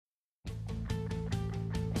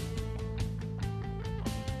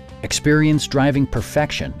Experience driving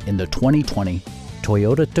perfection in the 2020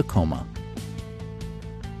 Toyota Tacoma.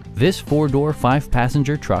 This four-door,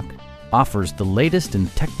 five-passenger truck offers the latest in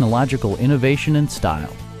technological innovation and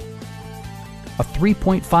style. A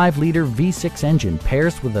 3.5-liter V6 engine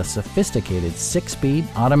pairs with a sophisticated 6-speed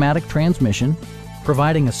automatic transmission,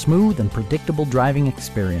 providing a smooth and predictable driving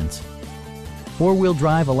experience. Four-wheel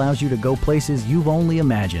drive allows you to go places you've only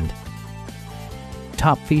imagined.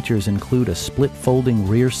 Top features include a split folding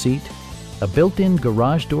rear seat, a built-in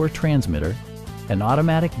garage door transmitter, an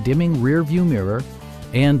automatic dimming rear view mirror,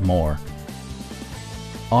 and more.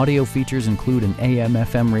 Audio features include an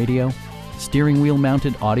AM/FM radio, steering wheel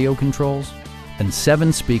mounted audio controls, and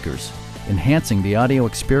 7 speakers, enhancing the audio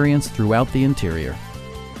experience throughout the interior.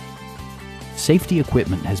 Safety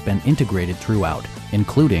equipment has been integrated throughout,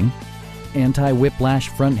 including anti-whiplash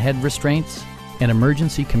front head restraints, an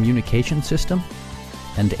emergency communication system,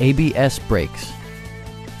 and ABS brakes.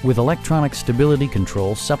 With electronic stability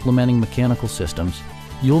control supplementing mechanical systems,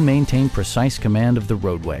 you'll maintain precise command of the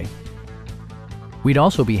roadway. We'd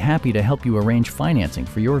also be happy to help you arrange financing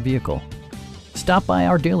for your vehicle. Stop by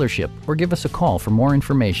our dealership or give us a call for more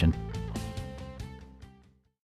information.